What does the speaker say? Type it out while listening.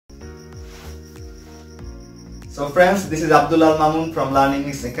So friends, this is Abdullah Mamun from Learning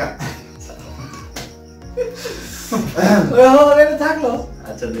English Academy.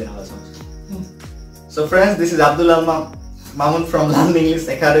 So friends, this is Abdullah Mamun from Learning English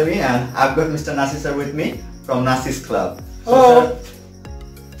Academy, and I've got Mr. Nasirs with me from Nasirs Club. Hello.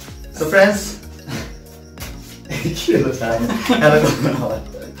 So friends,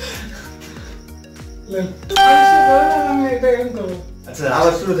 আচ্ছা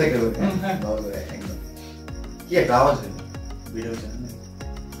আবার শুরু থেকে বলি একদম কি একটা আওয়াজ হলো ভিডিও চ্যানেলে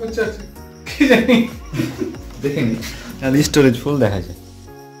আচ্ছা কি জানি দেখেনি তাহলে স্টোরেজ ফুল দেখাচ্ছে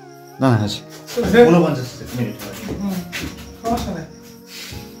না না আছে 49 মিনিট সমস্যা নেই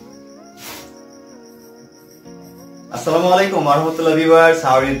Assalamu alaikum warahmatullahi viewers,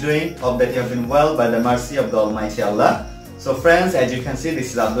 how are you doing? Hope that you have been well by the mercy of the Almighty Allah. So friends, as you can see, this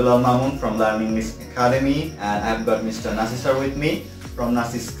is Abdullah Mamun from Learning English Academy, and I've got Mr. Nasirs with me from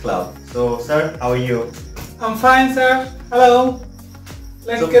Nasirs Club. So sir, how are you? I'm fine, sir. Hello.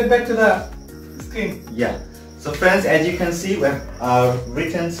 Let's get back to the screen. Yeah. So friends, as you can see, we have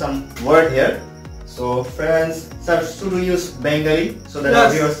written some word here. So friends, sir, should we use Bengali so that our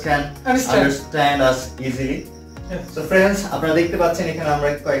viewers can understand us easily? So friends, আপনারা দেখতে পাচ্ছেন এখানে আমরা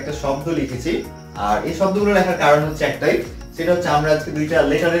কয়েকটা শব্দ লিখেছি, আর এই শব্দগুলো লেখার কারণ হচ্ছে একটাই, সেটা হচ্ছে আমরা আজকে দুইটা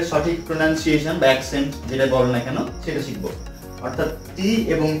লেটারের সঠিক প্রোনাউন্সিয়েশন বা অ্যাকসেন্ট যেটা বলেন না কেন সেটা শিখব। অর্থাৎ টি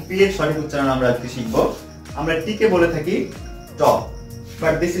এবং পি এর সঠিক উচ্চারণ আমরা আজকে শিখব। আমরা টি কে বলে থাকি ট,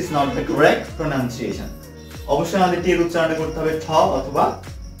 but this is not the correct pronunciation. অবশ্যই আমাদের টি এর উচ্চারণ করতে হবে ঠ অথবা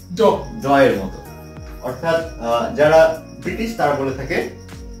ড, ড এর মতো। অর্থাৎ যারা ব্রিটিশ তারা বলে থাকে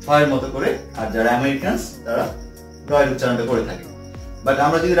ঠ এর মতো করে, আর যারা আমেরিকানস তারা ড এর উচ্চারণটা করে থাকে। বাট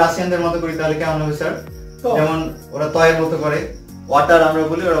আমরা যদি রাশিয়ানদের মতো করি তাহলে কেমন হবে স্যার? যেমন ওরা ত এর মতো করে, ওয়াটার আমরা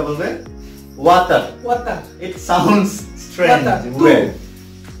বলি, ওরা বলবে water. Water, it sounds strange, ওয়েয়ার্ড।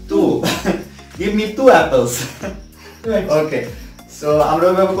 To give me 2 apples. Okay, so আমরা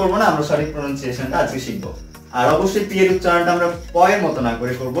ওইভাবে করব না, আমরা সঠিক প্রোনাউন্সিয়েশনটা আজকে শিখব। আর অবশ্যই পি এর উচ্চারণটা আমরা প এর মতো না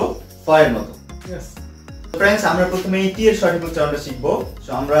করে করব ফ এর মতো। यस फ्रेंड्स, আমরা প্রথমে টি এর সঠিক উচ্চারণটা শিখব।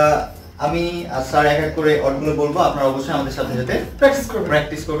 সো আমি আর স্যার এক এক করে ওয়ার্ডগুলো বলবো, আপনারা অবশ্যই আমাদের সাথে সাথে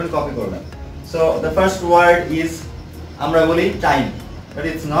প্র্যাকটিস করবেন, কপি করবেন। So the first word is, আমরা বলি time, but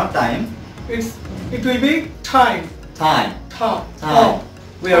it's not time, it will be time.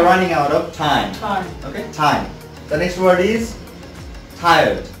 We are running out of time. Okay, time. The next word is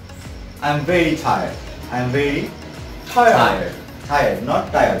tired. I'm very tired. I'm very tired, not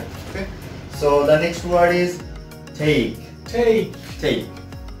tired. Okay, so the next word is take.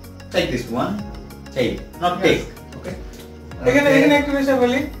 Take this one. Take, not take. Okay. এখানে একটা বিষয়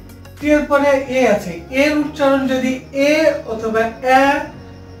বলি, টি এর পরে এ আছে, এর উচ্চারণ যদি এ অথবা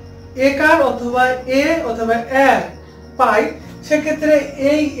একার অথবা এ অথবা এ পাই, সেক্ষেত্রে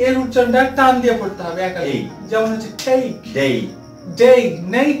এই এর উচ্চারণটা টান দিয়ে পড়তে হবে একাই। যেমন হচ্ছে take, day,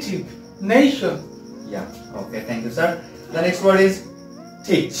 native, nation. Yeah. Okay. Thank you, sir. The next word is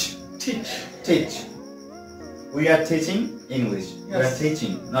teach. We are teaching English. We are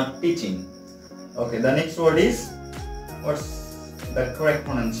teaching, not teaching. Okay. The next word is, what's the correct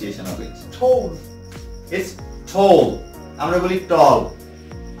pronunciation of it? Tall. It's tall. আমরা বলি tall.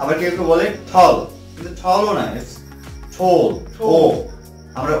 আবার কেউ কেউ বলে tall. কিন্তু tall ও না, it's tall.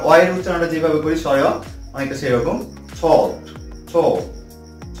 আমরা ও এর উচ্চারণটা যেভাবে করি স্বরে অনেকটা সেরকম, tall.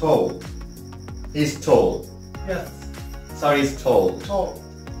 He's tall. Yes. Sorry, he's tall.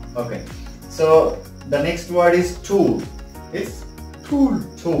 Okay. So the next word is tool. It's tool.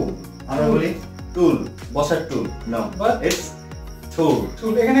 আমরা বলি tool, বসার tool. No, but it's tool.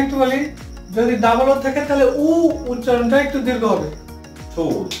 এখানে একটু বলি, যদি ডাবল ও থাকে তাহলে উ উচ্চারণটা একটু দীর্ঘ হবে।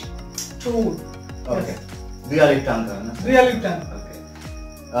 Tool. Okay. Dual tongue না? Dual tongue. Okay.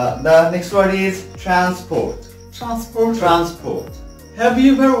 The next word is transport. Have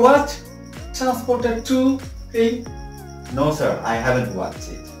you ever watched Transporter 2 film? No sir, I haven't watched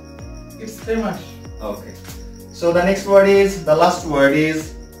it. It's famous. Okay. So the next word is, the last word is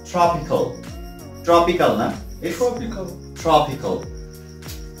tropical. Tropical না? It's tropical.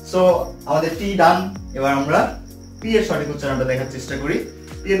 So আমাদের টি ডান, এবার আমরা P এর সঠিক উচ্চারণটা দেখার চেষ্টা করি।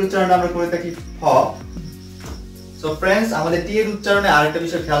 টি এর উচ্চারণটা আমরা করে থাকি ফ। সো फ्रेंड्स, আমাদের টি এর উচ্চারণে আরেকটা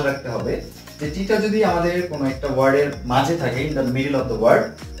বিষয় খেয়াল রাখতে হবে, যে টিটা যদি আমাদের কোনো একটা ওয়ার্ডের মাঝে থাকে, in the middle of the word,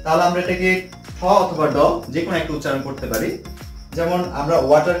 তাহলে আমরা এটাকে ঠ অথবা ড যে কোনো একটা উচ্চারণ করতে পারি। যেমন আমরা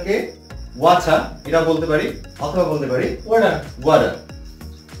ওয়াটারকে ওয়াচা এটা বলতে পারি, অথবা বলতে পারি water.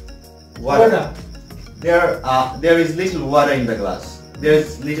 There is little water in the glass. There is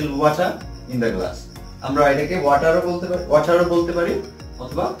little water in the glass. আমরা এটাকে ওয়াটারও বলতে পারি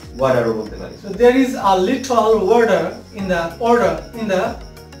অথবা ওয়াটারও বলতে পারি। So there is a little water in the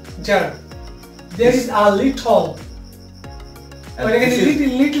jar. There is a little.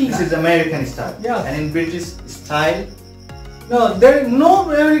 This is American style. Yes. And in British style? No, there is no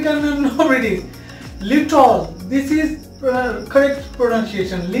American and no British. Little. This is correct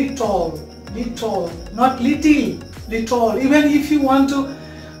pronunciation. Little, not little. Little. Even if you want to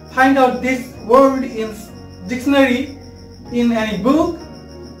find out this word in dictionary, in any book,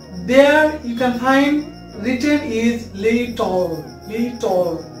 there you can find written is little.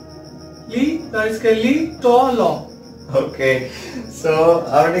 Okay, so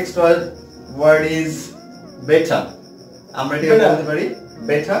our next word is better. আমরা এটাকে বলতে পারি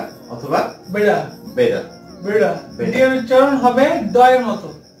better অথবা better. এর উচ্চারণ হবে ড এর মতো।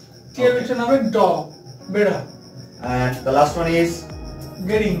 এর উচ্চারণ হবে ড, better. And the last one is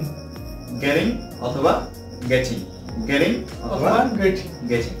getting অথবা getting অথবা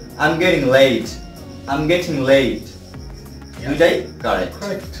getting. I'm getting late. দুটাই correct.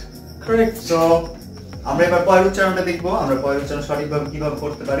 So আমরা এবার পয়ের উচ্চারণটা দেখব। আমরা পয়ের উচ্চারণ সঠিকভাবে কিভাবে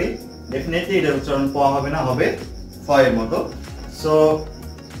করতে পারি। ডেফিনেটলি এটার উচ্চারণ প হবে না, হবে ফ এর মতো। So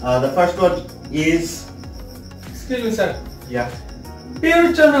the first word is, excuse me sir, yeah, P এর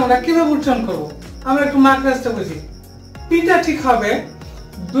উচ্চারণ আমরা কিভাবে উচ্চারণ করব? আমরা একটু মার্কটা বুঝি। পিটা ঠিক হবে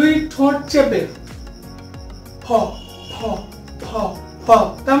দুই ঠোঁট চেপে ফ ফ ফ ফ।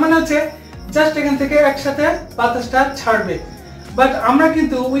 তার মানে হচ্ছে জাস্ট এখান থেকে একসাথে বাতাসটা ছাড়বে। বাট আমরা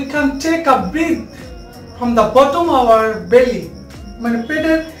কিন্তু we can take a breath from the bottom of our belly, মানে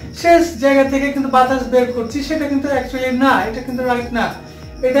পেটের শেষ জায়গা থেকে কিন্তু বাতাস বের করছি, সেটা কিন্তু অ্যাকচুয়ালি না, এটা কিন্তু রাইট না।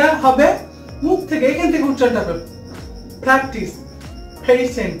 এটা হবে মুখ থেকে, এখান থেকে উচ্চারণটা হবে। Practice,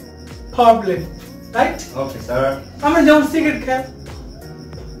 patient, problem, right? Okay sir. আমরা যেমন সিগারেট খাই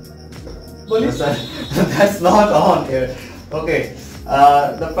বলি, that's not on here. Okay,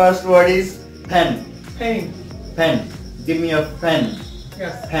 the first word is pen. Give me a pen.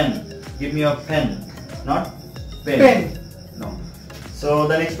 Yes. Pen. Give me a pen. Not pen. No. So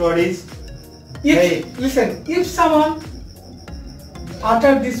the next word is hey. Listen, if someone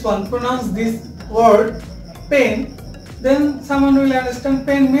utter this one, pronounce this word pen, then someone will understand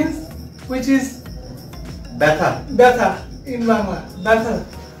pen means which is betha in Bangla. Betha.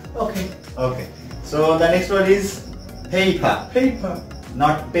 Okay. So the next word is paper.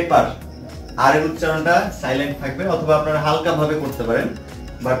 Not paper. আর এর উচ্চারণটা silent থাকবে, অথবা আপনারা হালকা ভাবে করতে পারেন,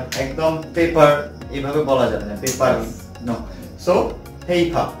 but একদম পেপার এইভাবে বলা যাবে না, paper no. So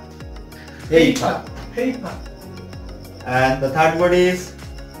paper. And the third word is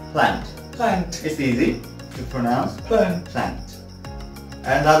plant. It's easy to pronounce. Plant.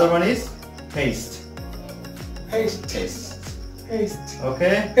 And the other one is paste.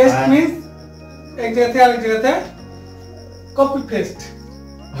 Okay. Paste means এক জায়গা থেকে আরেক জায়গাতে copy paste.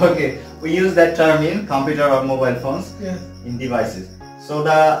 Okay, we use that term in computer or mobile phones, in devices. So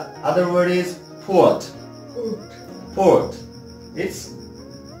the other word is port. It's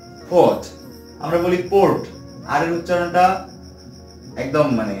port. আমরা বলি port, আর এর উচ্চারণটা একদম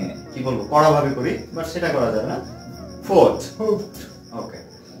মানে কি বলবো কড়া ভাবে করি, বাট সেটা করা যাবে না। port. Okay.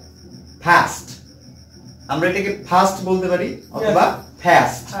 Fast. আমরা এটাকে ফাস্ট বলতে পারি অথবা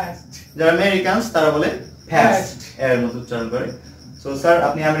fast. যারা আমেরিকানস তারা বলে fast এর মতো উচ্চারণ করে। সো স্যার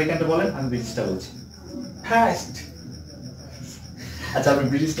আপনি আমেরিকানটা বলেন, আমি ব্রিটিশটা বলছি। ফাস্ট। আচ্ছা আপনি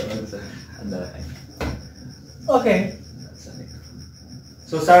ব্রিটিশটা বলেন স্যার। ওকে।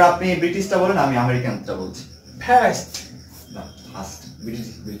 সো স্যার আপনি ব্রিটিশটা বলেন, আমি আমেরিকানটা বলছি। ফাস্ট। না, fast.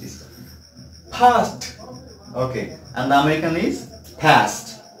 British. Fast. Okay, and the American is fast.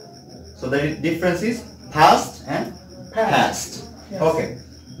 So the difference is fast and fast. Yes. Okay.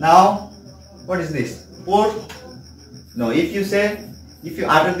 Now, what is this? Port. No, if you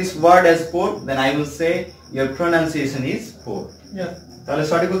utter this word as port, then I will say your pronunciation is poor. Yeah. তাহলে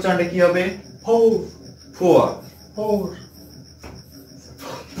সঠিক উচ্চারণটা কি হবে? Poor.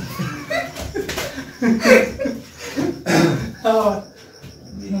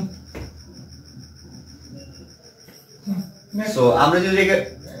 So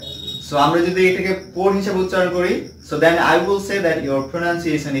আমরা যদি এটাকে poor হিসেবে উচ্চারণ করি, so then I will say that your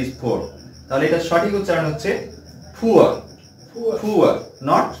pronunciation is poor. তাহলে এটা সঠিক উচ্চারণ হচ্ছে poor,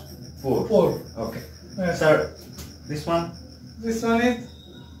 not poor. Okay. Yes. Sir, this one is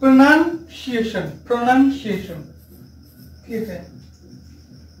pronunciation. Okay.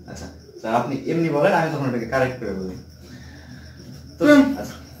 আচ্ছা স্যার আপনি এমনি বলেন, আমি তখন এটাকে কারেক্ট করে বলি। তো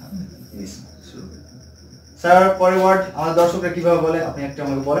আচ্ছা স্যার পরের ওয়ার্ড আমাদের দর্শকরা কিভাবে বলে আপনি একটা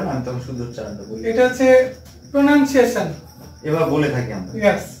আমাকে বলেন, আমি তখন শুদ্ধ উচ্চারণটা বলি। এটা হচ্ছে pronunciation. এভাবে বলে থাকি আমরা।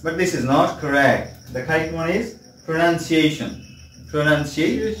 Yes. But this is not correct. The correct one is pronunciation.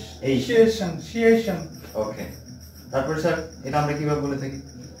 Pronunciation. Okay. তারপর স্যার এটা আমরা কিভাবে বলে থাকি?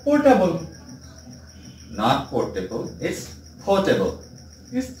 Portable. Not portable. It's portable.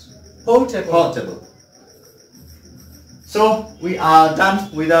 It's portable. Portable. So we are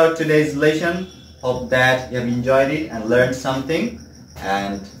done with our today's lesson. Hope that you have enjoyed it and learned something.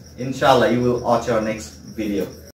 And inshallah, you will watch our next video.